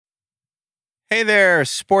Hey there,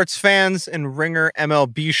 sports fans and Ringer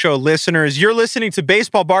MLB show listeners. You're listening to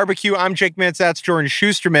Baseball BBQ. I'm Jake Mintz. That's Jordan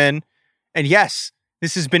Shusterman. And yes,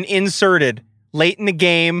 this has been inserted late in the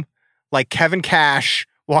game, like Kevin Cash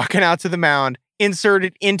walking out to the mound,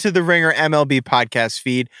 inserted into the Ringer MLB podcast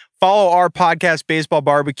feed. Follow our podcast, Baseball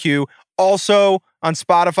BBQ, also on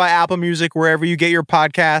Spotify, Apple Music, wherever you get your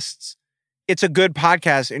podcasts. It's a good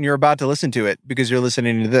podcast, and you're about to listen to it because you're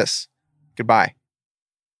listening to this. Goodbye.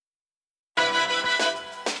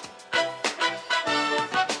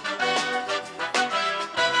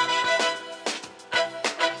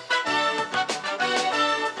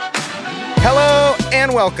 Hello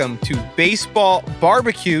and welcome to Baseball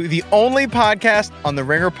BBQ, the only podcast on the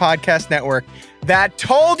Ringer Podcast Network that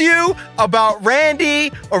told you about Randy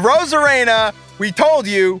Arozarena. We told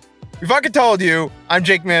you. We fucking told you. I'm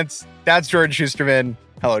Jake Mintz. That's Jordan Shusterman.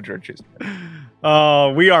 Hello, Jordan Shusterman.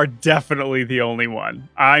 Oh, we are definitely the only one.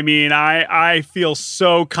 I mean, I feel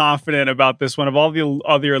so confident about this one. Of all the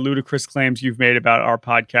other ludicrous claims you've made about our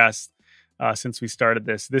podcast since we started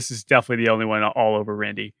this is definitely the only one all over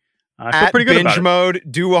Randy. I feel pretty good about it. Binge Mode,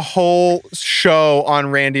 do a whole show on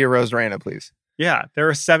Randy Arozarena, please. Yeah, there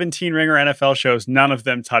are 17 Ringer NFL shows. None of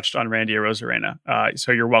them touched on Randy Arozarena.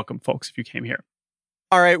 So you're welcome, folks, if you came here.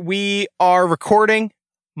 All right, we are recording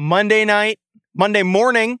Monday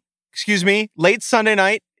morning, late Sunday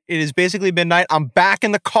night. It is basically midnight. I'm back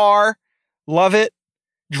in the car. Love it.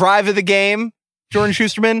 Drive of the game. Jordan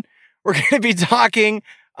Shusterman. We're going to be talking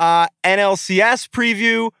NLCS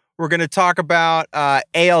preview. We're going to talk about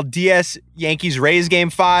ALCS Yankees-Rays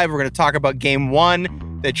Game 5. We're going to talk about Game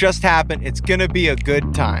 1 that just happened. It's going to be a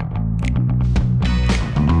good time.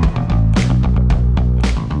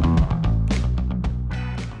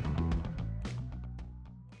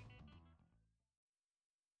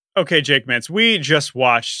 Okay, Jake Mintz, we just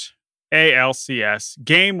watched ALCS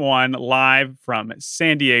Game 1 live from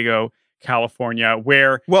San Diego, California,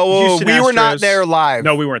 where Houston we Astros, were not there live.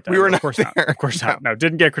 No, we weren't there. We were of not course there. not. Of course not. No,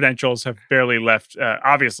 didn't get credentials, have barely left,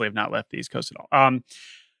 obviously have not left the East Coast at all.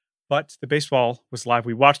 But the baseball was live.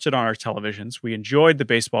 We watched it on our televisions. We enjoyed the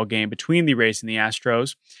baseball game between the Rays and the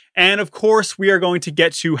Astros. And of course, we are going to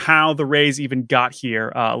get to how the Rays even got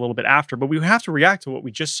here a little bit after. But we have to react to what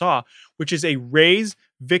we just saw, which is a Rays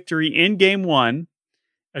victory in Game 1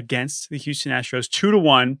 against the Houston Astros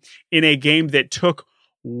 2-1 in a game that took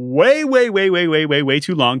way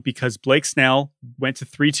too long because Blake Snell went to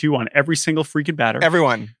 3-2 on every single freaking batter.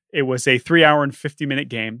 Everyone. It was a 3-hour and 50-minute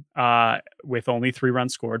game with only 3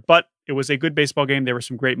 runs scored, but it was a good baseball game. There were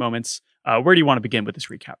some great moments. Where do you want to begin with this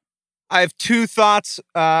recap? I have 2 thoughts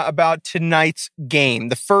about tonight's game.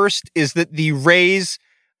 The first is that the Rays,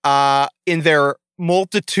 in their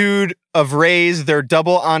multitude of Rays, their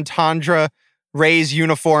double entendre Rays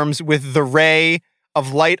uniforms with the ray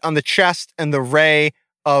of light on the chest and the ray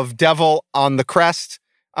of devil on the crest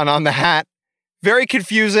and on the hat. Very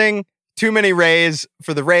confusing. Too many Rays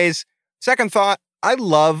for the Rays. Second thought, I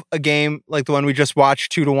love a game like the one we just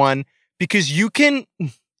watched, 2-1, because you can,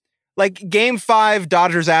 like Game 5,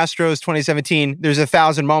 Dodgers-Astros 2017, there's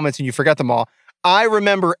 1,000 moments and you forget them all. I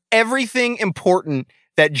remember everything important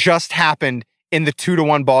that just happened in the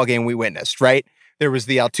 2-1 ball game we witnessed, right? There was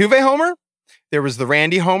the Altuve homer. There was the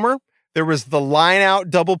Randy homer. There was the line out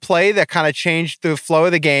double play that kind of changed the flow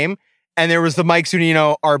of the game. And there was the Mike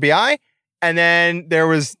Zunino RBI. And then there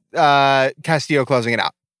was Castillo closing it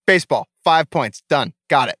out. Baseball, 5 points, done.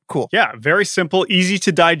 Got it. Cool. Yeah, very simple, easy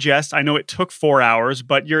to digest. I know it took 4 hours,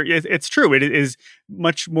 but it's true. It is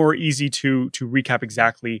much more easy to recap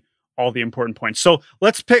exactly all the important points. So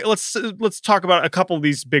let's talk about a couple of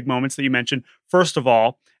these big moments that you mentioned. First of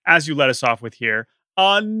all, as you let us off with here,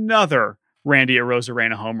 another Randy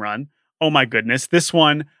Arozarena home run. Oh my goodness. This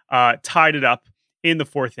one tied it up in the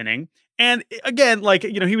 4th inning. And again,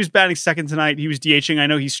 he was batting second tonight. He was DHing. I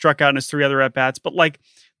know he struck out in his 3 other at-bats, but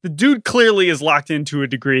the dude clearly is locked into a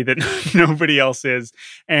degree that nobody else is.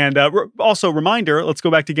 And also, reminder, let's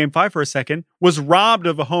go back to Game 5 for a second, was robbed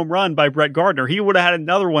of a home run by Brett Gardner. He would have had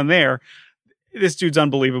another one there. This dude's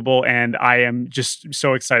unbelievable, and I am just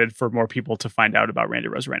so excited for more people to find out about Randy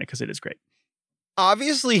Arozarena because it is great.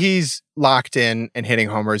 Obviously, he's locked in and hitting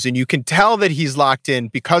homers, and you can tell that he's locked in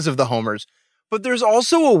because of the homers. But there's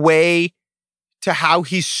also a way to how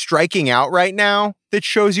he's striking out right now that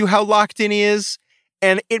shows you how locked in he is.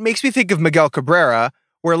 And it makes me think of Miguel Cabrera,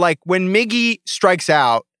 where when Miggy strikes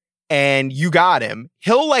out and you got him,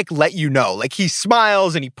 he'll let you know. He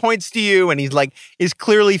smiles and he points to you and he's is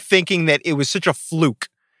clearly thinking that it was such a fluke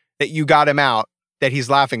that you got him out. that he's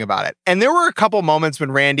laughing about it. And there were a couple moments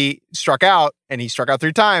when Randy struck out, and he struck out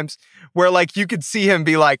 3 times, where like you could see him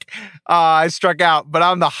be like, I struck out, but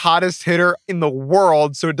I'm the hottest hitter in the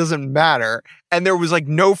world, so it doesn't matter. And there was like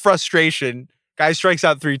no frustration. Guy strikes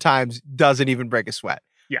out 3 times, doesn't even break a sweat.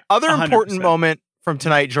 Yeah. Other 100%. important moment from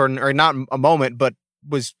tonight, Jordan, or not a moment, but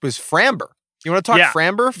was Framber. You want to talk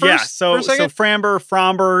Framber first? Yeah, so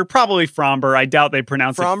Framber, probably Framber. I doubt they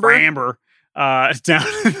pronounce it Framber. Down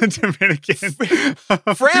in the Dominican.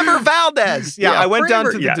 Framber Valdez. Yeah, I went down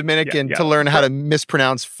to the Dominican to learn how to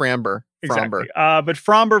mispronounce Framber. Exactly. But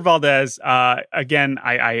Framber Valdez, again,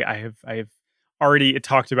 I have already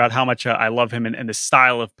talked about how much I love him and the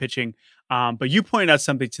style of pitching. But you pointed out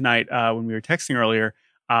something tonight when we were texting earlier,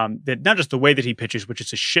 that not just the way that he pitches, which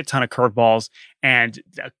is a shit ton of curveballs and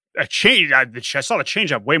a change. I saw the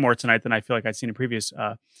changeup way more tonight than I feel like I'd seen in previous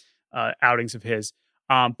outings of his.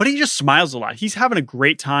 But he just smiles a lot. He's having a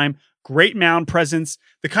great time, great mound presence,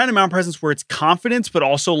 the kind of mound presence where it's confidence, but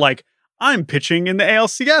also like, I'm pitching in the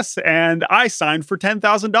ALCS and I signed for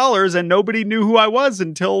 $10,000 and nobody knew who I was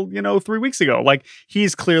until, 3 weeks ago. Like,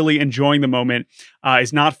 he's clearly enjoying the moment,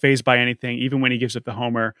 is not fazed by anything, even when he gives up the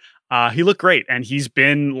homer. He looked great, and he's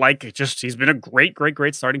been he's been a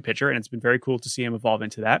great starting pitcher, and it's been very cool to see him evolve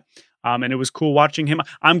into that. And it was cool watching him.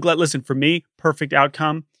 I'm glad, listen, for me, perfect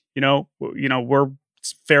outcome. We're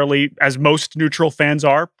fairly, as most neutral fans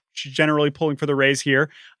are, generally pulling for the Rays here.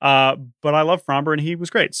 But I love Framber, and he was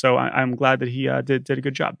great. So I'm glad that he did a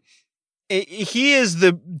good job. He is,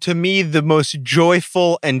 to me, the most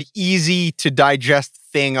joyful and easy to digest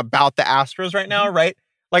thing about the Astros right now, right?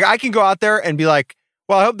 Like, I can go out there and be like,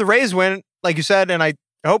 well, I hope the Rays win, like you said, and I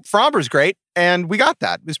hope Framber's great. And we got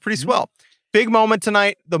that. It was pretty swell. Big moment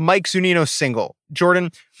tonight, the Mike Zunino single.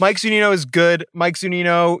 Jordan, Mike Zunino is good. Mike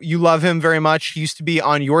Zunino, you love him very much. He used to be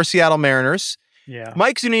on your Seattle Mariners. Yeah.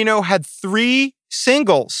 Mike Zunino had 3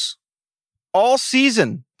 singles all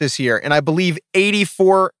season this year, and I believe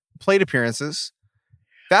 84 plate appearances.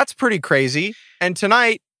 That's pretty crazy. And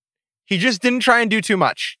tonight, he just didn't try and do too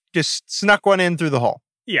much. Just snuck one in through the hole.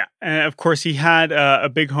 Yeah, and of course, he had a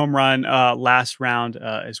big home run last round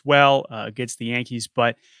as well against the Yankees.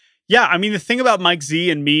 But yeah, I mean, the thing about Mike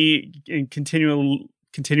Z and me in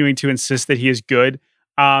continuing to insist that he is good,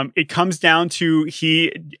 it comes down to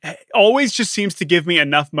he always just seems to give me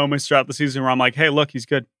enough moments throughout the season where I'm like, hey, look, he's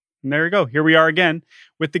good. And there we go. Here we are again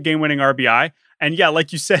with the game-winning RBI. And yeah,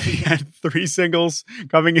 like you said, he had 3 singles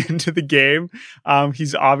coming into the game.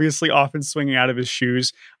 He's obviously often swinging out of his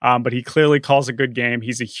shoes, but he clearly calls a good game.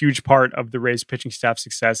 He's a huge part of the Rays pitching staff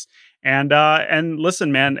success. And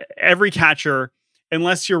listen, man, every catcher,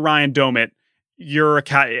 unless you're Ryan Domit, you're a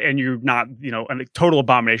cat and you're not, a total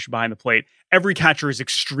abomination behind the plate. Every catcher is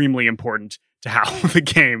extremely important to how the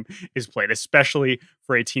game is played, especially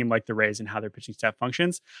for a team like the Rays and how their pitching staff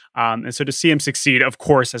functions. And so to see him succeed, of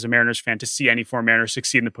course, as a Mariners fan, to see any former Mariners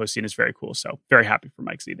succeed in the postseason is very cool. So very happy for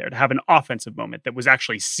Mike Z there to have an offensive moment that was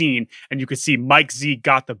actually seen. And you could see Mike Z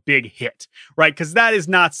got the big hit, right? Because that is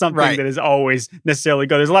not something that is always necessarily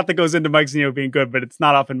good. There's a lot that goes into Mike Zunino being good, but it's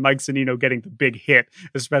not often Mike Zunino getting the big hit,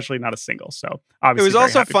 especially not a single. So obviously it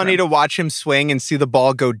was also funny to watch him swing and see the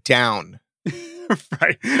ball go down.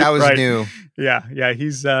 Right. That was new. Yeah.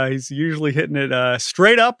 He's usually hitting it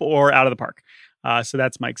straight up or out of the park. So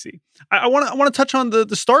that's Mike Z. I want to touch on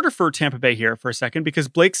the starter for Tampa Bay here for a second, because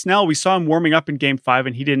Blake Snell, we saw him warming up in Game 5,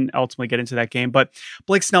 and he didn't ultimately get into that game. But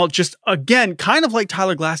Blake Snell, just again, kind of like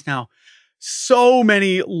Tyler Glasnow, so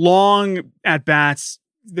many long at bats.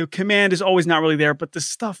 The command is always not really there, but the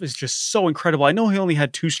stuff is just so incredible. I know he only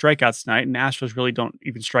had 2 strikeouts tonight, and Astros really don't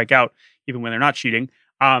even strike out, even when they're not cheating.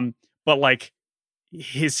 But like,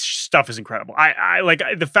 his stuff is incredible. I like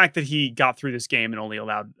the fact that he got through this game and only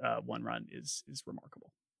allowed 1 run is remarkable.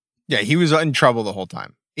 Yeah, he was in trouble the whole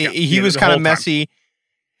time. He was kind of messy.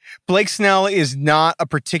 Blake Snell is not a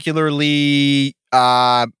particularly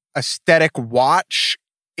aesthetic watch.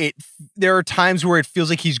 There are times where it feels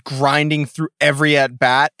like he's grinding through every at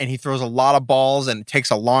bat, and he throws a lot of balls, and it takes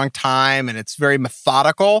a long time, and it's very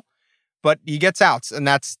methodical. But he gets outs, and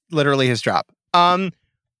that's literally his job.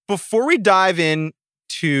 Before we dive in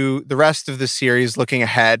to the rest of the series, looking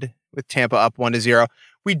ahead with Tampa up 1-0,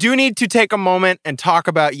 we do need to take a moment and talk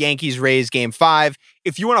about Yankees-Rays Game 5.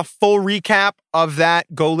 If you want a full recap of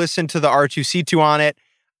that, go listen to the R2C2 on it,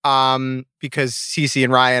 because CC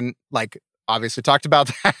and Ryan, obviously talked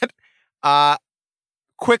about that.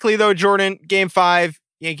 Quickly, though, Jordan, Game 5,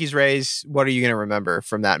 Yankees-Rays, what are you going to remember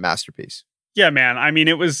from that masterpiece? Yeah, man. I mean,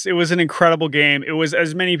 it was an incredible game. It was,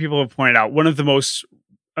 as many people have pointed out, one of the most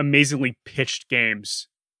amazingly pitched games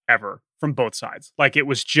ever from both sides. Like, it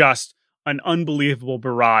was just an unbelievable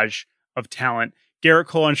barrage of talent Garrett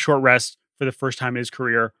Cole on short rest for the first time in his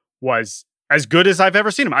career was as good as I've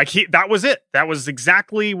ever seen him. That was it. That was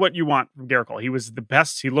exactly what you want from Garrett Cole. He was the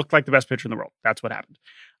best. He looked like the best pitcher in the world. That's what happened.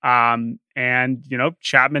 And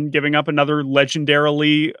Chapman giving up another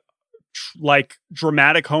legendarily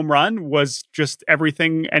dramatic home run was just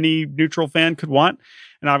everything any neutral fan could want.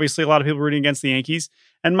 And obviously a lot of people rooting against the Yankees.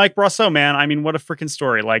 And Mike Brasso, man, I mean, what a freaking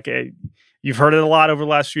story. You've heard it a lot over the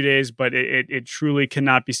last few days, but it truly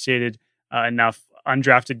cannot be stated enough.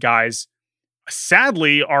 Undrafted guys,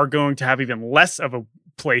 sadly, are going to have even less of a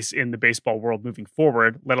place in the baseball world moving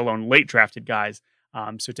forward, let alone late drafted guys.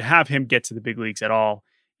 So to have him get to the big leagues at all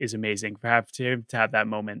is amazing. To have that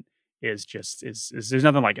moment is there's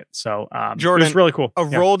nothing like it. So Jordan, it's really cool.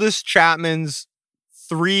 Aroldis Chapman's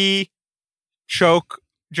 3 choke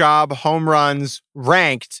job home runs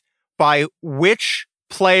ranked by which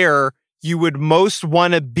player you would most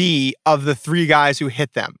want to be of the 3 guys who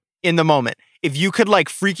hit them in the moment. If you could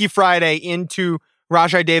Freaky Friday into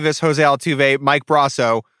Rajai Davis, Jose Altuve, Mike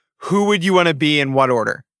Brasso, who would you want to be in what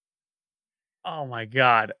order? Oh my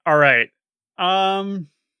God. All right.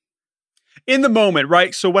 In the moment,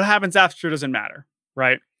 right? So what happens after doesn't matter,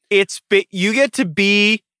 right? You get to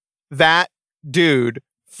be that dude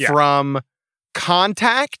from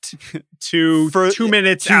contact to 2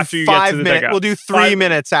 minutes after you get to the dugout. We'll do 3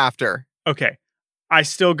 minutes after. Okay. I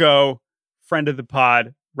still go friend of the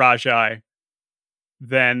pod, Rajai,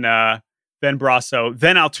 then Brasso,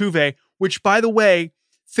 then Altuve, which, by the way,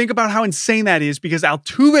 think about how insane that is, because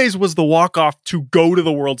Altuve's was the walk-off to go to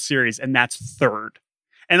the World Series, and that's 3rd.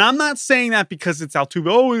 And I'm not saying that because it's Altuve.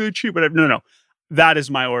 Oh, they're cheap. But no. That is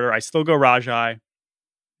my order. I still go Rajai,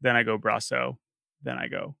 then I go Brasso, then I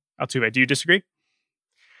go Altuve. Do you disagree?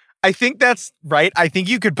 I think that's right. I think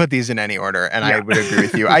you could put these in any order, and I would agree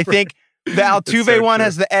with you. I think the Altuve one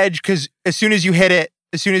has the edge because as soon as you hit it,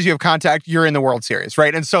 as soon as you have contact, you're in the World Series,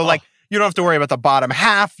 right? And so, you don't have to worry about the bottom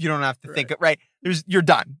half. You don't have to think, right? You're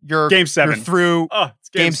done. You're Game 7. You're through. Oh, it's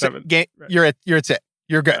Game 7. Right. You're it.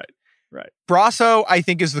 You're good. Right. Brasso, I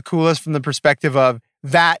think, is the coolest from the perspective of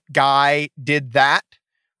that guy did that,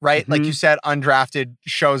 right? Mm-hmm. Like you said, undrafted,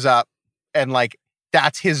 shows up, and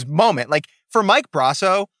that's his moment. For Mike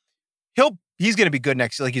Brasso, he's going to be good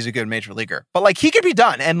next year. He's a good major leaguer, but he could be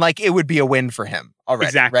done, and it would be a win for him already.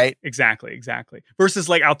 Exactly. Right? Exactly. Versus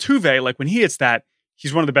Altuve, when he hits that,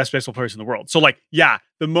 he's one of the best baseball players in the world. So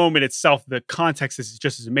the moment itself, the context is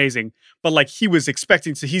just as amazing, but he was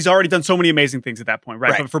expecting to, he's already done so many amazing things at that point,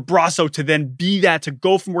 right? But for Brasso to then be that, to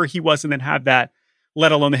go from where he was and then have that,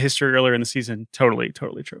 let alone the history earlier in the season, totally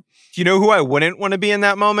true. Do you know who I wouldn't want to be in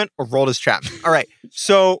that moment? Aroldis Chapman. All right.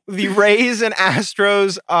 So the Rays and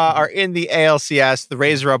Astros are in the ALCS. The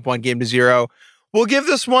Rays are up 1-0. We'll give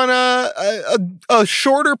this one a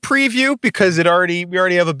shorter preview because we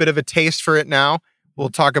already have a bit of a taste for it now. We'll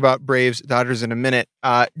talk about Braves, Dodgers in a minute.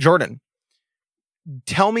 Jordan,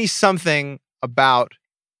 tell me something about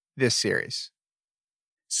this series.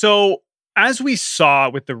 So as we saw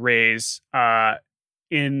with the Rays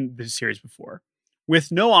in the series before,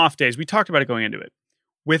 with no off days, we talked about it going into it.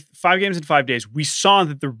 With 5 games in 5 days, we saw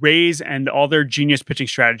that the Rays and all their genius pitching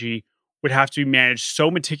strategy would have to be managed so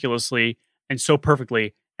meticulously and so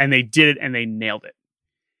perfectly, and they did it and they nailed it.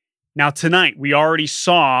 Now tonight, we already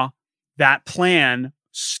saw that plan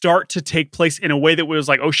start to take place in a way that was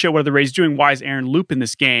oh shit, what are the Rays doing? Why is Aaron Loop in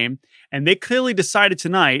this game? And they clearly decided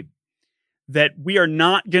tonight that we are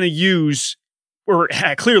not going to use, or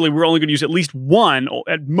clearly we're only going to use at least one,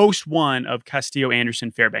 at most one of Castillo,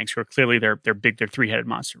 Anderson, Fairbanks, who are clearly they're 3-headed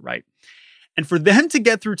monster, right? And for them to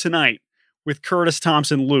get through tonight with Curtis,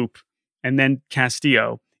 Thompson, Loop, and then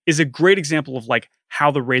Castillo is a great example of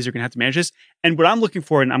how the Rays are going to have to manage this. And what I'm looking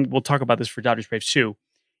for, and we'll talk about this for Dodgers Braves too,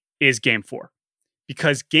 is Game 4.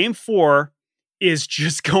 Because Game 4 is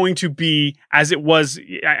just going to be as it was.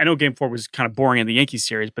 I know Game 4 was kind of boring in the Yankees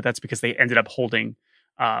series, but that's because they ended up holding.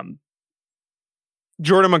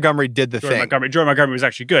 Jordan Montgomery did the thing. Jordan Montgomery was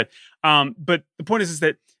actually good. But the point is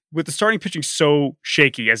that with the starting pitching so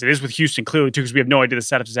shaky, as it is with Houston, clearly too, because we have no idea the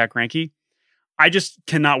status of Zach Greinke, I just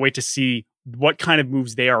cannot wait to see what kind of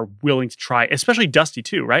moves they are willing to try, especially Dusty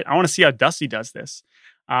too, right? I want to see how Dusty does this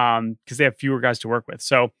because they have fewer guys to work with.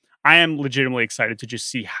 So I am legitimately excited to just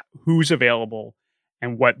see who's available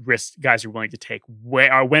and what risks guys are willing to take.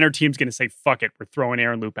 When are teams going to say, fuck it, we're throwing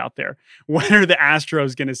Aaron Loop out there? When are the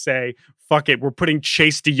Astros going to say, fuck it, we're putting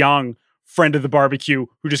Chase DeYoung, friend of the barbecue,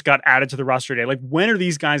 who just got added to the roster today? When are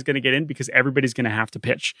these guys going to get in? Because everybody's going to have to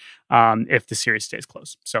pitch if the series stays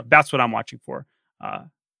close. So that's what I'm watching for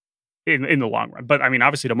in the long run. But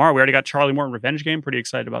obviously tomorrow we already got Charlie Morton revenge game. Pretty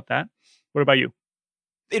excited about that. What about you?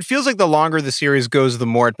 It feels like the longer the series goes, the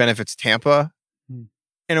more it benefits Tampa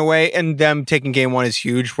in a way, and them taking game one is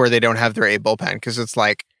huge where they don't have their A bullpen, because it's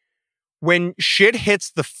like when shit hits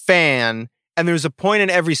the fan, and there's a point in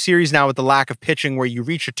every series now with the lack of pitching where you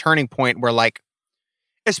reach a turning point where, like,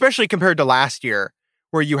 especially compared to last year,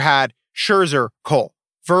 where you had Scherzer, Cole,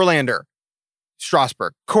 Verlander,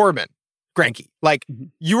 Strasburg, Corbin, Greinke. Like,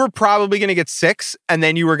 you were probably going to get 6, and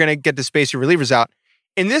then you were going to get to space your relievers out.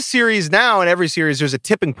 In this series now, in every series, there's a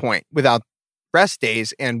tipping point without rest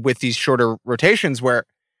days and with these shorter rotations where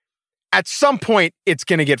at some point it's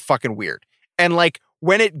going to get fucking weird. And like,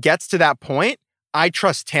 when it gets to that point, I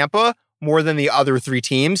trust Tampa more than the other 3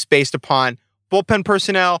 teams based upon bullpen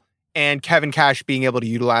personnel and Kevin Cash being able to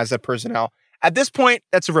utilize that personnel. At this point,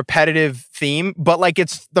 that's a repetitive theme, but like,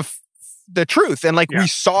 it's the truth. And like, we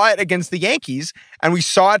saw it against the Yankees, and we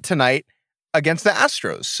saw it tonight against the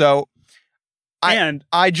Astros. So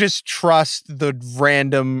I just trust the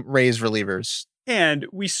random Rays relievers. And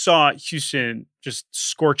we saw Houston just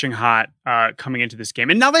scorching hot coming into this game.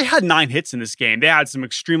 And now they had 9 hits in this game. They had some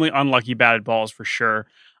extremely unlucky batted balls for sure.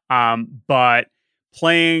 But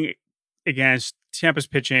playing against Tampa's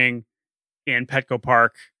pitching in Petco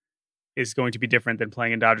Park is going to be different than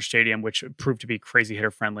playing in Dodger Stadium, which proved to be crazy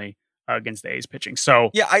hitter friendly against the A's pitching. So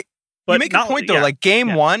yeah, you make a point though. Like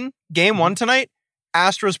game one tonight,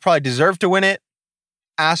 Astros probably deserved to win it.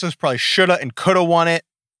 Astros probably shoulda and coulda won it.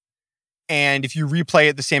 And if you replay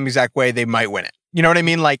it the same exact way, they might win it. You know what I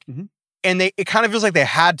mean? Like, and it kind of feels like they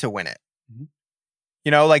had to win it.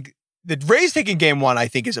 You know, like the Rays taking game one, I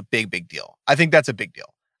think is a big deal. I think that's a big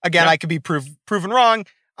deal. Again, I could be proven wrong.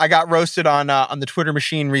 I got roasted on the Twitter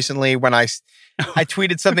machine recently when I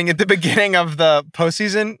tweeted something at the beginning of the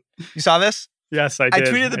postseason. You saw this? Yes, I did.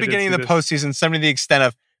 I tweeted at the beginning of the postseason something to the extent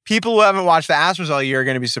of, people who haven't watched the Astros all year are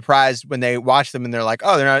going to be surprised when they watch them and they're like,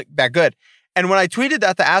 oh, they're not that good. And when I tweeted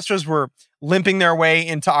that, the Astros were limping their way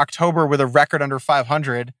into October with a record under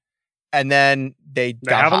 500, and then they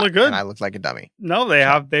haven't looked good. And I looked like a dummy. No, they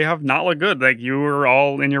have not looked good. Like, you were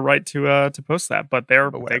all in your right to post that, but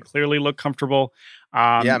they clearly look comfortable.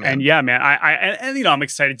 And yeah, man, I you know, I'm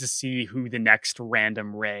excited to see who the next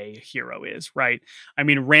random Ray hero is, right? I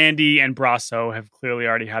mean, Randy and Brasso have clearly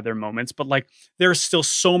already had their moments, but like, there's still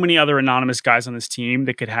so many other anonymous guys on this team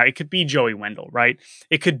that it could be Joey Wendell, right?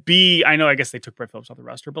 It could be, I guess they took Brett Phillips off the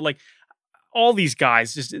roster, but like, all these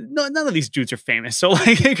guys, none of these dudes are famous. So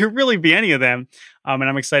like, it could really be any of them. And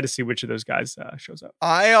I'm excited to see which of those guys shows up.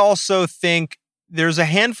 I also think there's a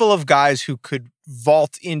handful of guys who could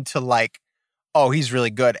vault into like, oh, he's really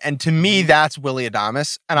good. And to me, that's Willy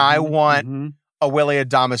Adames. And I want a Willy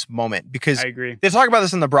Adames moment, because I agree. They talk about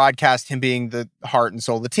this in the broadcast, him being the heart and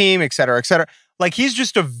soul of the team, et cetera, et cetera. Like, he's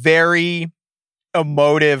just a very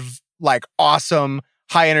emotive, like, awesome,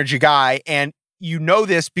 high energy guy. And you know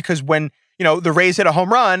this because when, you know, the Rays hit a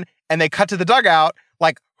home run and they cut to the dugout,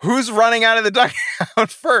 like, who's running out of the dugout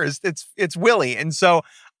first? It's Willy. And so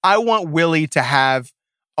I want Willy to have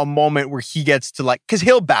a moment where he gets to, like, because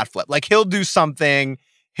he'll bat flip, like, he'll do something,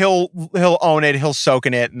 he'll own it, he'll soak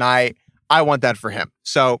in it, and I want that for him.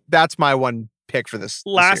 So that's my one pick for this.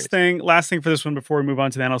 Last thing for this one before we move on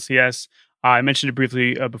to the NLCS. I mentioned it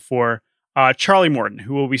briefly before. Charlie Morton,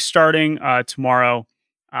 who will be starting tomorrow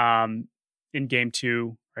in game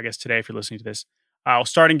 2, or I guess today if you're listening to this. Will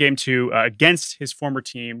start in game 2 against his former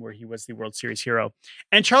team where he was the World Series hero.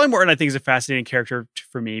 And Charlie Morton, I think, is a fascinating character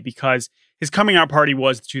for me because his coming out party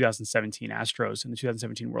was the 2017 Astros in the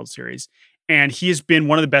 2017 World Series. And he has been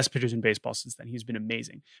one of the best pitchers in baseball since then. He's been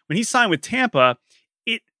amazing. When he signed with Tampa,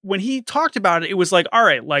 when he talked about it, it was like, all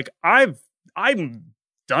right, like, I'm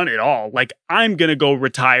done it all. Like, I'm going to go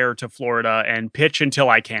retire to Florida and pitch until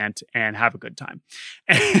I can't and have a good time.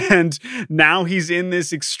 And now he's in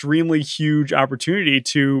this extremely huge opportunity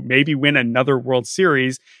to maybe win another World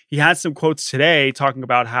Series. He had some quotes today talking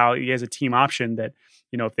about how he has a team option that,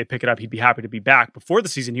 you know, if they pick it up, he'd be happy to be back. Before the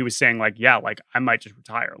season, he was saying like, yeah, like, I might just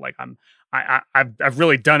retire. Like, I've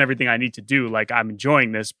really done everything I need to do. Like, I'm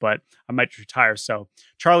enjoying this, but I might just retire. So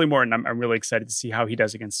Charlie Morton, I'm really excited to see how he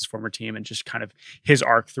does against his former team and just kind of his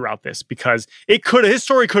arc throughout this, because his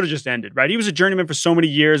story could have just ended, right? He was a journeyman for so many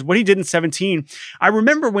years. What he did in 2017, I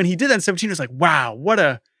remember when he did that in 2017, it was like, wow, what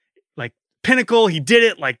a like pinnacle. He did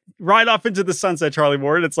it like right off into the sunset, Charlie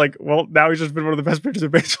Morton. It's like, well, now he's just been one of the best pitchers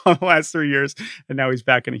of baseball in the last 3 years. And now he's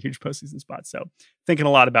back in a huge postseason spot. So thinking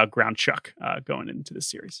a lot about ground chuck going into this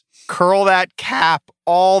series. Curl that cap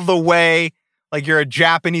all the way like you're a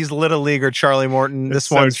Japanese little leaguer, Charlie Morton. This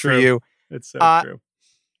one's for you. It's so true.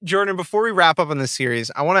 Jordan, before we wrap up on this series,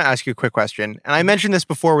 I want to ask you a quick question. And I mentioned this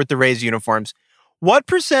before with the Rays uniforms. What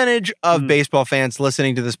percentage of baseball fans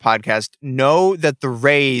listening to this podcast know that the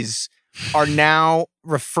Rays are now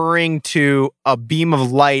referring to a beam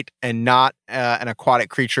of light and not an aquatic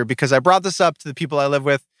creature, because I brought this up to the people I live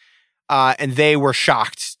with, and they were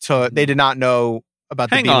shocked. They did not know about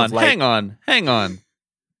the beam of light. Hang on.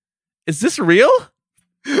 Is this real?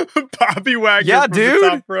 Bobby Wagner. Yeah, from dude. The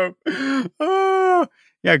top rope. Oh,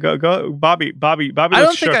 yeah, go, Bobby. I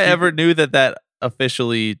don't think I ever knew that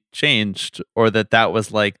officially changed, or that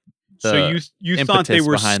was like. So you thought they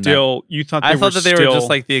were still? You thought I thought that they were just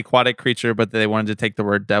like the aquatic creature, but they wanted to take the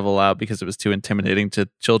word devil out because it was too intimidating to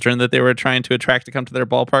children that they were trying to attract to come to their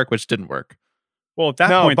ballpark, which didn't work. Well, at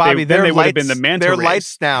that point, Bobby, they would have been the manta They're rays.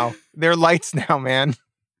 lights now. They're lights now, man.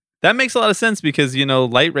 That makes a lot of sense because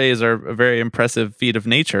light rays are a very impressive feat of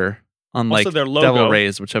nature, unlike Also, their logo. devil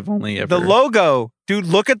rays, which I've only ever. The logo, dude.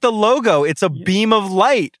 Look at the logo. It's a beam of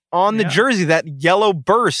light on the jersey. That yellow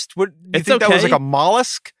burst. What? Do you think that was like a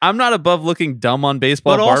mollusk? I'm not above looking dumb on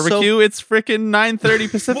Baseball BBQ. It's freaking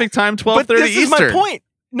 9:30 Pacific time, 12:30 Eastern. But this is my point.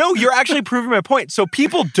 No, you're actually proving my point. So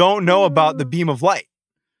people don't know about the beam of light.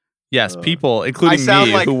 Yes, people, including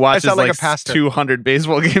me, who watches like 200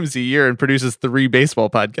 baseball games a year and produces 3 baseball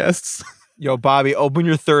podcasts. Yo, Bobby, open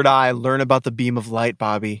your third eye. Learn about the beam of light,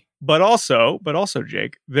 Bobby. But also,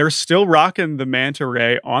 Jake, they're still rocking the manta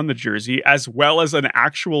ray on the jersey, as well as an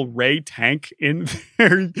actual ray tank in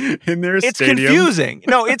their It's stadium. Confusing.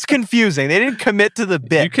 No, it's confusing. They didn't commit to the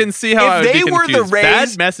bit. You can see how I would be confused. The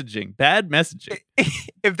Rays, bad messaging.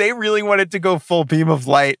 If they really wanted to go full beam of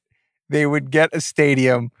light, they would get a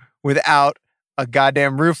stadium without a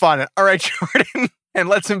goddamn roof on it. All right, Jordan, and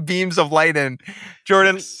let some beams of light in.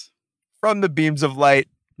 Jordan, from the beams of light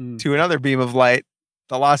to another beam of light,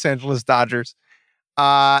 the Los Angeles Dodgers.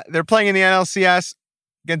 They're playing in the NLCS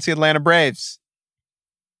against the Atlanta Braves.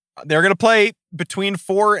 They're going to play between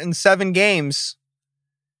 4 and 7 games.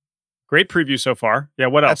 Great preview so far. Yeah,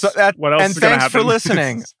 what else? What else and is going to happen? Thanks for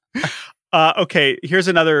listening. Okay, here's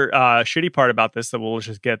another shitty part about this that we'll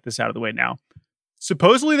just get this out of the way now.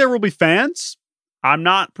 Supposedly there will be fans. I'm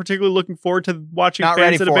not particularly looking forward to watching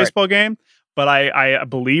fans at a baseball game, but I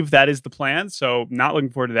believe that is the plan. So not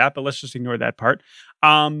looking forward to that, but let's just ignore that part.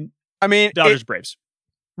 Dodgers Braves.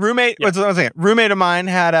 Roommate of mine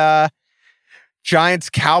had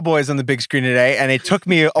Giants Cowboys on the big screen today, and it took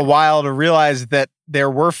me a while to realize that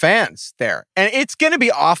there were fans there. And it's going to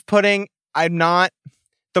be off-putting. The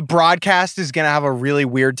broadcast is going to have a really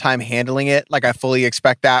weird time handling it. Like, I fully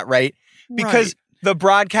expect that, right? Because the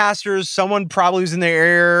broadcasters, someone probably was in their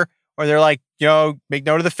ear, or they're like, make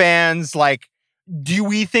note of the fans. Like, do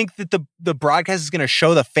we think that the broadcast is going to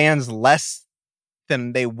show the fans less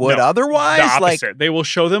than they would otherwise? The opposite. They will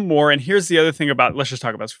show them more. And here's the other thing let's just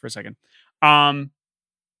talk about this for a second.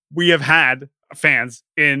 We have had fans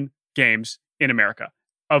in games in America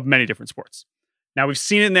of many different sports. Now, we've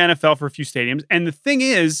seen it in the NFL for a few stadiums. And the thing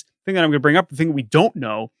that I'm going to bring up, the thing that we don't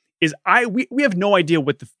know is we have no idea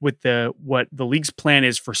what the league's plan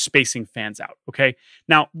is for spacing fans out. Okay.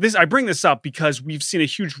 Now I bring this up because we've seen a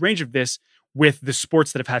huge range of this with the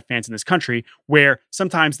sports that have had fans in this country, where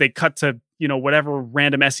sometimes they cut to, whatever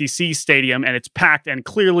random SEC stadium and it's packed and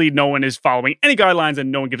clearly no one is following any guidelines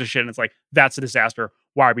and no one gives a shit. And it's like, that's a disaster.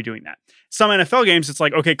 Why are we doing that? Some NFL games, it's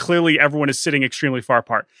like, okay, clearly everyone is sitting extremely far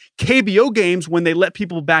apart. KBO games, when they let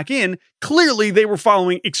people back in, clearly they were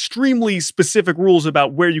following extremely specific rules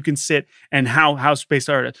about where you can sit and how spaced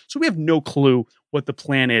are. So we have no clue what the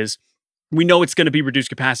plan is. We know it's going to be reduced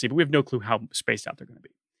capacity, but we have no clue how spaced out they're going to be.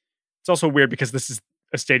 It's also weird because this is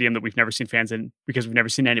a stadium that we've never seen fans in because we've never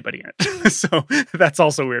seen anybody in it. So that's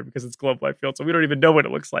also weird because it's Globe Life Field. So we don't even know what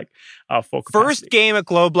it looks like. Full capacity. First game at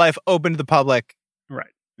Globe Life open to the public. Right.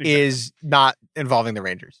 Exactly. Is not involving the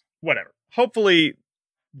Rangers. Whatever. Hopefully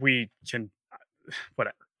we can,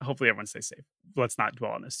 whatever. Hopefully everyone stays safe. Let's not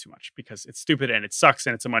dwell on this too much because it's stupid and it sucks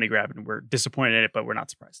and it's a money grab and we're disappointed in it, but we're not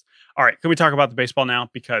surprised. All right. Can we talk about the baseball now?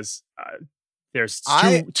 Because there's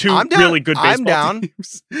two really good baseball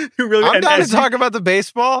teams. I'm down to talk about the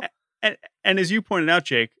baseball. And as you pointed out,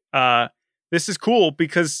 Jake, this is cool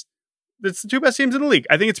because it's the 2 best teams in the league.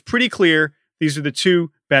 I think it's pretty clear these are the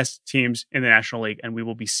 2 best teams in the National League, and we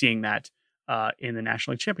will be seeing that in the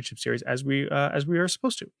National League Championship Series as we are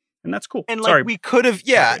supposed to, and that's cool. And we could have,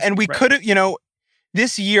 could have,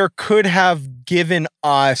 this year could have given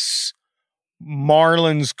us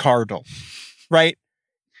Marlins Cardinals, right?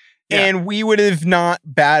 Yeah. And we would have not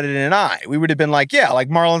batted an eye. We would have been like,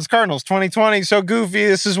 Marlins Cardinals 2020, so goofy.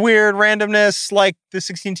 This is weird randomness, like the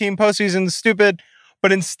 16-team postseason is stupid.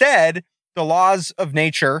 But instead, the laws of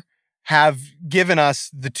nature have given us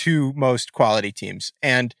the 2 most quality teams.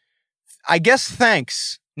 And I guess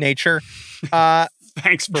thanks, nature.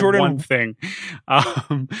 Thanks for Jordan, one thing.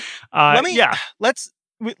 Let's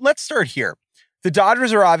start here. The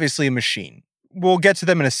Dodgers are obviously a machine. We'll get to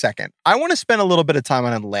them in a second. I want to spend a little bit of time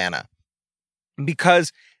on Atlanta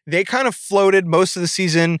because they kind of floated most of the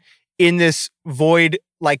season in this void,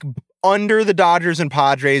 like under the Dodgers and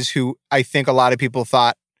Padres, who I think a lot of people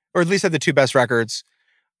thought, or at least had the two best records.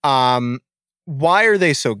 Why are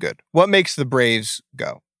they so good? What makes the Braves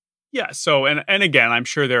go? Yeah. So, and again, I'm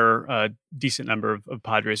sure there are a decent number of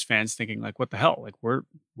Padres fans thinking like, what the hell? Like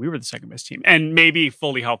we were the second best team, and maybe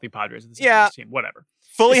fully healthy Padres are the second best team, whatever.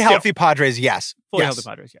 Fully healthy Padres. Yes. Fully healthy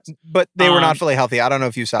Padres. Yes. But they were not fully healthy. I don't know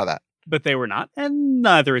if you saw that. But they were not. And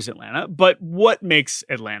neither is Atlanta. But what makes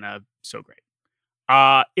Atlanta so great?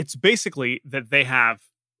 It's basically that they have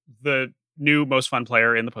the new most fun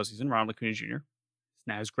player in the postseason, Ronald Acuna Jr.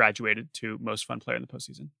 Now has graduated to most fun player in the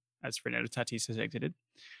postseason, as Fernando Tatis has exited.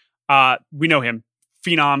 We know him.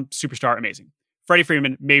 Phenom, superstar, amazing. Freddie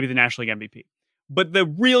Freeman, maybe the National League MVP. But the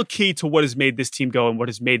real key to what has made this team go and what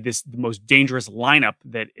has made this the most dangerous lineup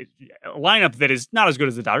that is not as good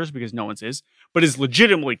as the Dodgers because no one's is, but is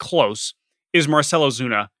legitimately close, is Marcell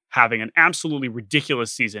Ozuna having an absolutely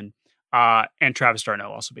ridiculous season and Travis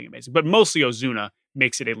d'Arnaud also being amazing. But mostly Ozuna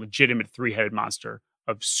makes it a legitimate three-headed monster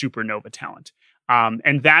of supernova talent.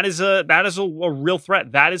 And that is a real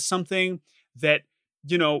threat. That is something that,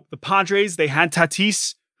 the Padres, they had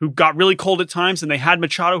Tatis, who got really cold at times, and they had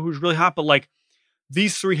Machado, who's really hot, but like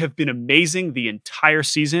these three have been amazing the entire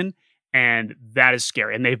season, and that is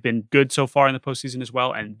scary. And they've been good so far in the postseason as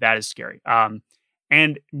well, and that is scary.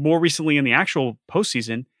 And more recently in the actual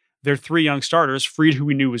postseason, their three young starters, Fried, who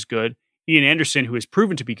we knew was good, Ian Anderson, who has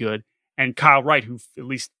proven to be good, and Kyle Wright, who at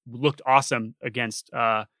least looked awesome against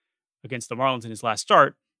the Marlins in his last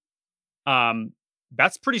start.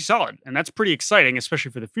 That's pretty solid, and that's pretty exciting,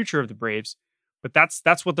 especially for the future of the Braves. But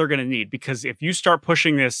that's what they're going to need, because if you start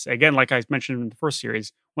pushing this, again, like I mentioned in the first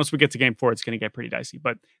series, once we get to game 4, it's going to get pretty dicey.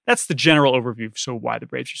 But that's the general overview of why the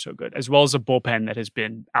Braves are so good, as well as a bullpen that has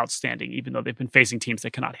been outstanding, even though they've been facing teams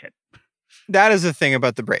that cannot hit. That is the thing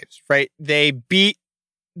about the Braves, right? They beat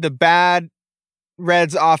the bad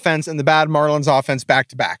Reds offense and the bad Marlins offense back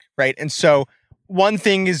to back, right? And so one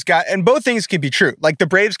thing and both things can be true. Like the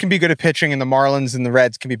Braves can be good at pitching and the Marlins and the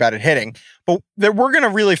Reds can be bad at hitting. But we're going to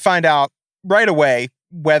really find out right away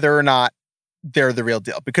whether or not they're the real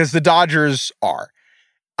deal, because the Dodgers are.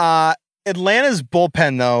 Atlanta's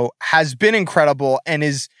bullpen, though, has been incredible and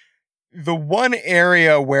is the one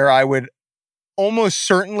area where I would almost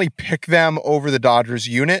certainly pick them over the Dodgers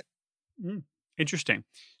unit. Interesting.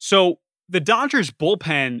 So the Dodgers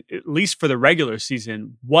bullpen, at least for the regular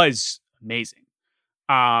season, was amazing.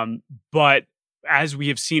 But as we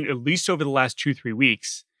have seen, at least over the last 2-3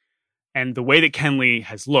 weeks, and the way that Kenley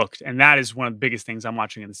has looked, and that is one of the biggest things I'm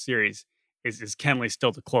watching in the series, is Kenley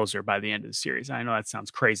still the closer by the end of the series? I know that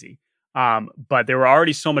sounds crazy, but there were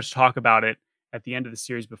already so much talk about it at the end of the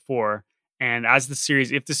series before. And if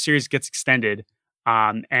the series gets extended,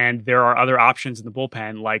 and there are other options in the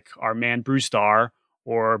bullpen, like our man Brewstar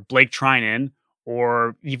or Blake Trinan,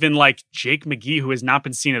 or even like Jake McGee, who has not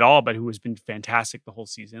been seen at all, but who has been fantastic the whole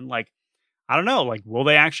season. Like, I don't know, like, will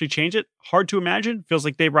they actually change it? Hard to imagine. Feels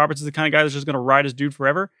like Dave Roberts is the kind of guy that's just going to ride his dude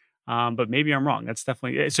forever. But maybe I'm wrong. That's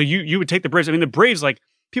definitely, so you would take the Braves. I mean, the Braves, like,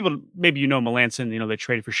 people, maybe Melanson, they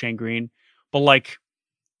traded for Shane Green, but like,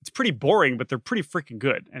 it's pretty boring, but they're pretty freaking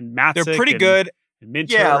good. And Matzik, they're pretty good. And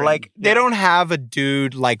Minter, yeah, like they don't have a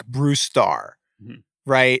dude like Brewstar,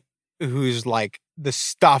 right? Who's like, the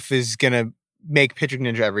stuff is going to make Pitching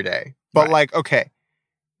Ninja every day. But like, okay,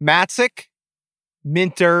 Matzik,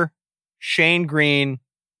 Minter, Shane Green,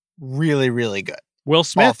 really, really good. Will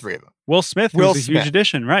Smith. All three of them. Will Smith was a huge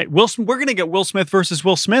addition, right? We're going to get Will Smith versus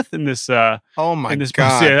Will Smith in this. Oh my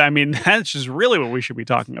God! I mean, that's just really what we should be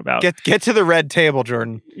talking about. Get to the red table,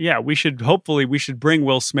 Jordan. Yeah, we should bring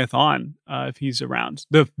Will Smith on if he's around.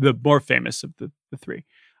 The more famous of the three,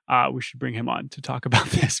 we should bring him on to talk about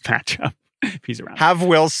this matchup if he's around. Have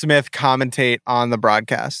Will Smith commentate on the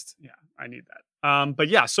broadcast. Yeah, I need that.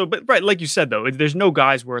 But right, like you said, though, there's no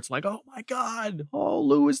guys where it's like, oh my God, oh,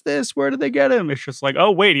 Lou is this, where did they get him? It's just like, oh,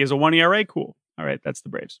 wait, he has a 1 ERA. Cool. All right. That's the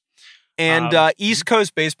Braves. And East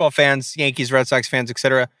Coast baseball fans, Yankees, Red Sox fans,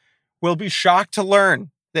 etc., will be shocked to learn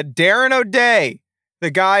that Darren O'Day, the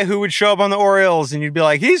guy who would show up on the Orioles and you'd be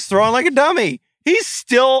like, he's throwing like a dummy. He's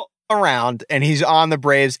still around and he's on the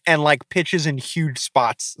Braves and like pitches in huge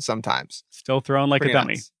spots sometimes. Still throwing like a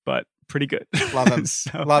dummy, but pretty good. Love him.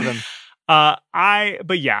 Love him. I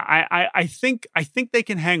think they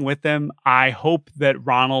can hang with them. I hope that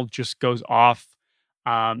Ronald just goes off.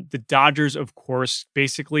 The Dodgers, of course,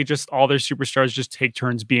 basically just all their superstars just take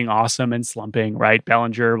turns being awesome and slumping, right?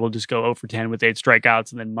 Bellinger will just go 0 for 10 with 8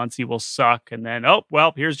 strikeouts, and then Muncy will suck. And then, oh,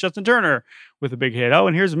 well, here's Justin Turner with a big hit. Oh,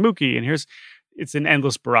 and here's Mookie. And it's an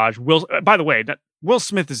endless barrage. By the way, Will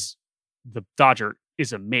Smith is the Dodger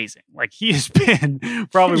is amazing. Like, he has been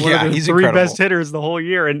probably one of the 3 incredible. best hitters the whole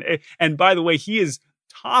year. And by the way, he is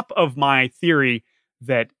top of my theory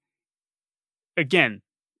that, again,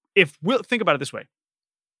 think about it this way.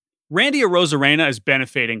 Randy Arozarena is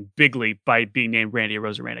benefiting bigly by being named Randy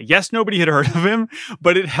Arozarena. Yes, nobody had heard of him,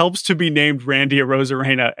 but it helps to be named Randy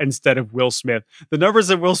Arozarena instead of Will Smith. The numbers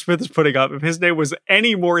that Will Smith is putting up, if his name was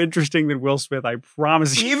any more interesting than Will Smith, I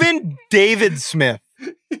promise you. Even David Smith.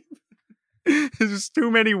 There's just too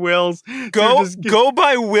many Wills. Go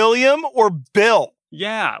by William or Bill.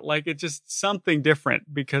 Yeah, like it's just something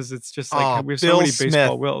different because it's just like we have so Bill many Smith.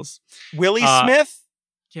 baseball Wills. Willie Smith?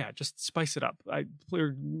 Yeah, just spice it up.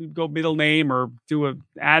 Go middle name or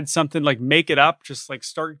add something, like make it up. Just like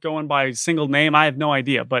start going by single name. I have no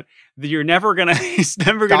idea, but you're never gonna. He's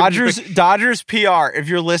never gonna. Dodgers PR. If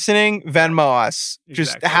you're listening, Venmo us.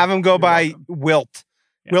 Exactly. Just have him go by welcome. Wilt.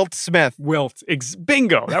 Yeah. Wilt Smith.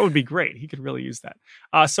 Bingo. That would be great. He could really use that.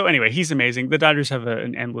 So anyway, he's amazing. The Dodgers have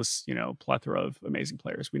an endless, plethora of amazing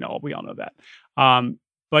players. We all know that.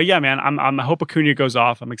 But yeah, man, I hope Acuna goes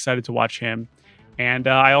off. I'm excited to watch him. And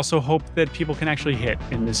I also hope that people can actually hit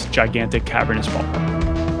in this gigantic cavernous ballpark.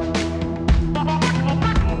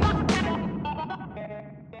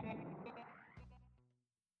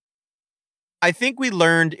 I think we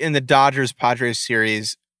learned in the Dodgers-Padres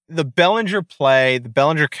series, the Bellinger play, the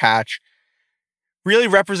Bellinger catch really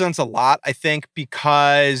represents a lot, I think,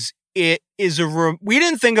 because it is we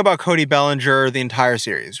didn't think about Cody Bellinger the entire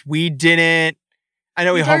series. We didn't. I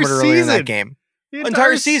know we homered earlier in that game. The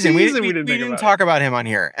entire season we didn't talk about him on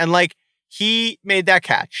here. And like, he made that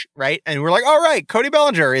catch, right? And we're like, all right, Cody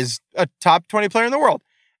Bellinger is a top 20 player in the world.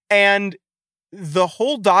 And the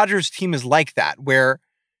whole Dodgers team is like that, where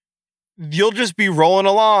you'll just be rolling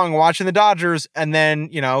along watching the Dodgers, and then,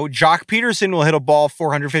 Jock Peterson will hit a ball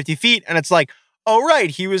 450 feet, and it's like, oh, right,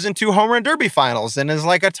 he was in 2 home run derby finals and is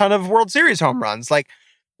like a ton of World Series home runs. Like,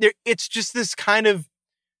 it's just this kind of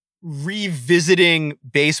revisiting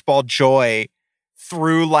baseball joy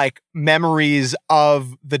through like memories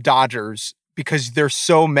of the Dodgers, because there's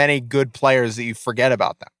so many good players that you forget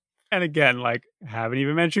about them. And again, like, haven't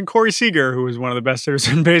even mentioned Corey Seager, who was one of the best hitters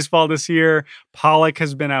in baseball this year. Pollock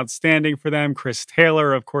has been outstanding for them. Chris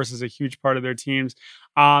Taylor, of course, is a huge part of their teams.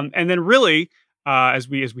 And then really, as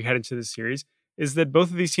we head into this series, is that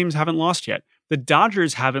both of these teams haven't lost yet. The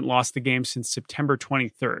Dodgers haven't lost the game since September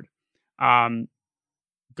 23rd.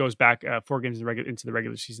 Goes back 4 games into the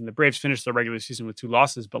regular season. The Braves finished the regular season with 2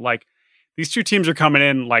 losses, but like, these 2 teams are coming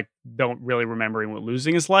in like don't really remembering what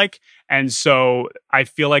losing is like. And so I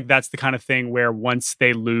feel like that's the kind of thing where once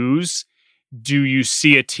they lose, do you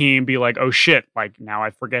see a team be like, oh shit, like now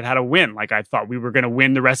I forget how to win. Like I thought we were going to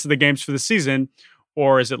win the rest of the games for the season.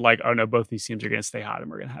 Or is it like, oh no, both these teams are going to stay hot and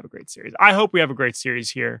we're going to have a great series. I hope we have a great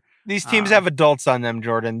series here. These teams have adults on them,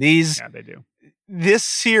 Jordan. Yeah, they do. This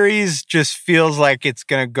series just feels like it's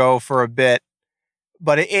going to go for a bit,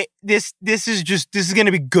 but this is going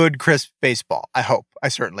to be good, crisp baseball. I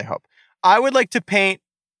certainly hope. I would like to paint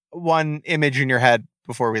one image in your head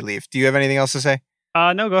before we leave. Do you have anything else to say?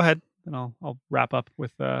 No, go ahead. And I'll wrap up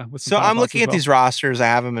with some. So I'm looking at these rosters. I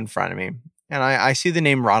have them in front of me, and I see the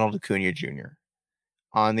name Ronald Acuna Jr.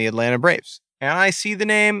 on the Atlanta Braves, and I see the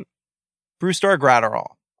name Brusdar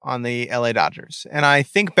Graterol on the LA Dodgers. And I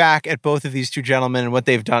think back at both of these 2 gentlemen and what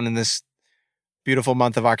they've done in this beautiful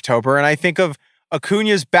month of October. And I think of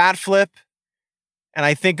Acuna's bat flip, and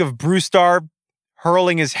I think of Brusdar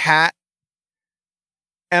hurling his hat.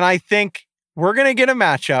 And I think we're going to get a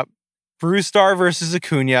matchup, Brusdar versus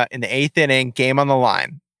Acuna in the 8th inning, game on the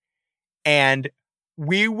line. And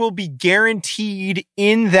we will be guaranteed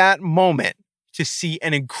in that moment to see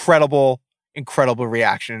an incredible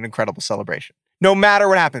reaction, an incredible celebration. No matter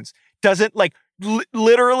what happens. Doesn't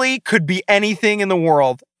literally could be anything in the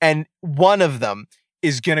world, and one of them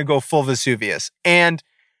is going to go full Vesuvius. And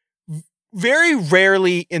very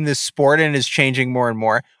rarely in this sport, and is changing more and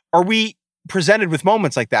more, are we presented with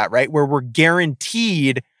moments like that, right? Where we're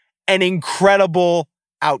guaranteed an incredible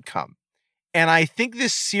outcome. And I think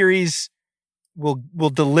this series will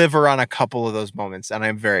deliver on a couple of those moments, and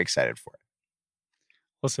I'm very excited for it.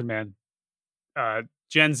 Listen, man,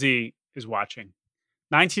 Gen Z is watching.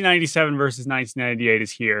 1997 versus 1998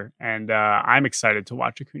 is here, and I'm excited to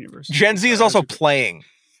watch Acuna versus Gen Z is also playing.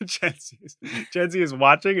 Gen Z is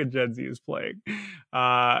watching, and Gen Z is playing.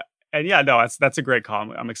 And yeah, no, that's a great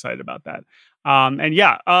call. I'm excited about that.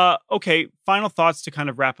 Okay. Final thoughts to kind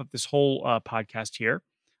of wrap up this whole podcast here.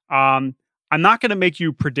 I'm not going to make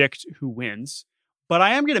you predict who wins, but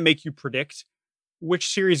I am going to make you predict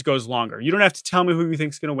which series goes longer. You don't have to tell me who you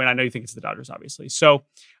think is going to win. I know you think it's the Dodgers, obviously. So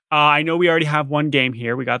I know we already have one game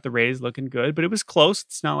here. We got the Rays looking good, but it was close.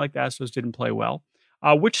 It's not like the Astros didn't play well.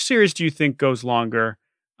 Which series do you think goes longer,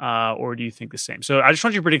 or do you think the same? So I just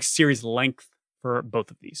want you to predict series length for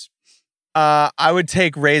both of these. I would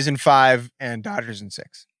take Rays in 5 and Dodgers in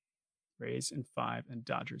 6. Rays in 5 and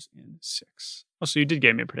Dodgers in 6. Oh, so you did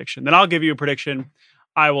give me a prediction. Then I'll give you a prediction.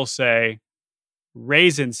 I will say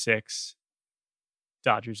Rays in 6,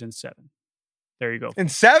 Dodgers in 7. There you go. In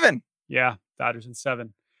 7? Yeah, Dodgers in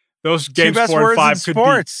 7. Those games 4 and 5 could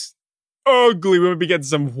sports. Be ugly. We would be getting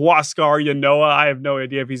some Huascar Yanoa. I have no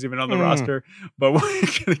idea if he's even on the roster, but we're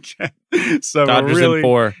going to get some Dodgers really... in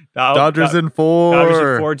 4. Dodgers in 4. Dodgers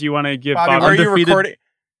in 4. Do you want to give Bobby, are you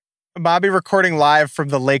recording live from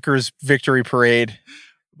the Lakers victory parade?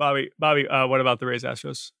 Bobby, what about the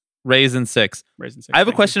Rays-Astros? Rays in 6. Rays in 6. I have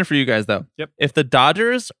a question for you guys, though. Yep. If the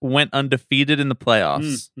Dodgers went undefeated in the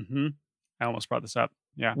playoffs, I almost brought this up.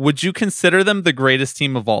 Yeah. Would you consider them the greatest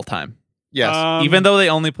team of all time? Yes. Even though they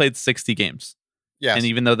only played 60 games. Yes. And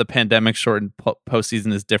even though the pandemic shortened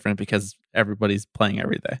postseason is different because everybody's playing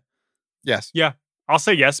every day. Yes. Yeah. I'll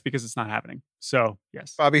say yes because it's not happening. So,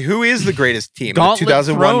 yes. Bobby, who is the greatest team? Gauntlet the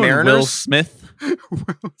 2001 throne, Mariners? Will Smith.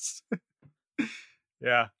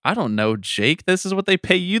 Yeah. I don't know, Jake. This is what they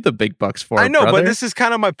pay you the big bucks for. I know, brother. but this is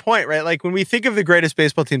kind of my point, right? Like when we think of the greatest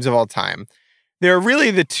baseball teams of all time, there are really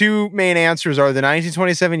the two main answers are the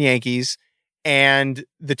 1927 Yankees and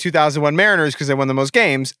the 2001 Mariners because they won the most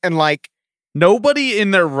games. And like nobody in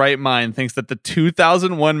their right mind thinks that the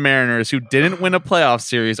 2001 Mariners, who didn't win a playoff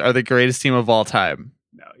series, are the greatest team of all time.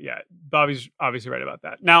 No, yeah. Bobby's obviously right about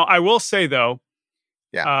that. Now, I will say, though,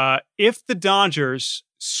 if the Dodgers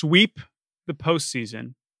sweep the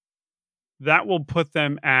postseason, that will put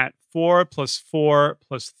them at 4 + 4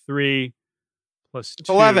 + 3 +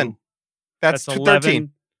 2. 11. That's 11.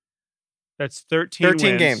 13. That's 13 13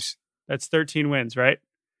 wins. games. That's 13 wins, right?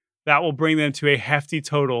 That will bring them to a hefty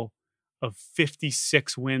total of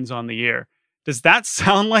 56 wins on the year. Does that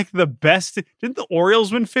sound like the best? Didn't the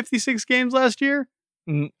Orioles win 56 games last year?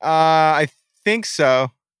 I think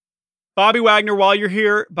so. Bobby Wagner, while you're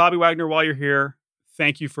here,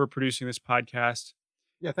 thank you for producing this podcast.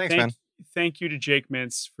 Yeah, thanks, man. Thank you to Jake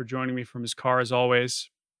Mintz for joining me from his car as always.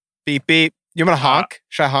 Beep, beep. You want to honk?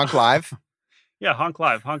 Should I honk live? Yeah, honk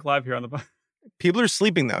live. Honk live here on the... People are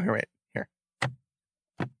sleeping, though. Here, wait. Here.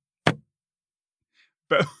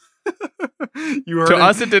 But you heard to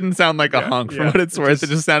us, it didn't sound like a honk. For what it's worth, it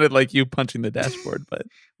just sounded like you punching the dashboard, but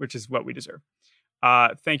which is what we deserve.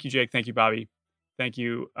 Thank you, Jake. Thank you, Bobby. Thank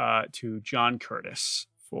you to John Curtis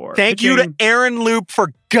for Thank you to Aaron Loop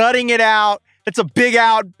for gutting it out. It's a big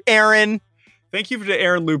out, Aaron. Thank you to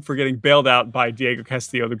Aaron Loop for getting bailed out by Diego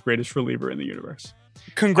Castillo, the greatest reliever in the universe.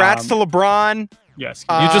 Congrats to LeBron. Yes.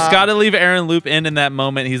 You just got to leave Aaron Loop in that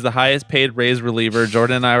moment. He's the highest paid Rays reliever.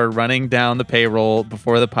 Jordan and I were running down the payroll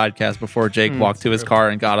before the podcast, before Jake walked to his car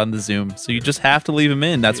and got on the Zoom. So you just have to leave him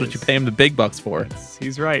in. That's what you pay him the big bucks for.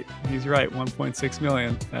 He's right. He's right. $1.6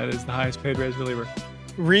 million. That is the highest paid Rays reliever.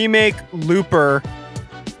 Remake Looper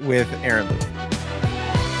with Aaron Loop.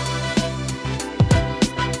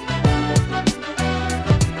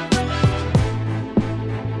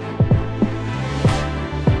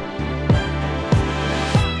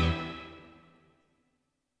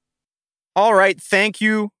 All right. Thank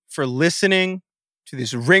you for listening to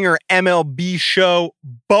this Ringer MLB show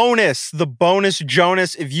bonus, the bonus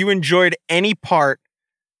Jonas. If you enjoyed any part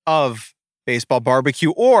of Baseball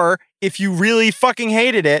BBQ, or if you really fucking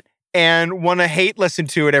hated it and want to hate listen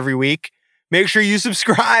to it every week, make sure you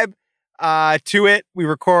subscribe to it. We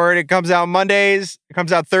record. It comes out Mondays. It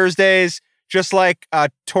comes out Thursdays, just like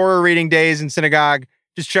Torah reading days in synagogue.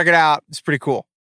 Just check it out. It's pretty cool.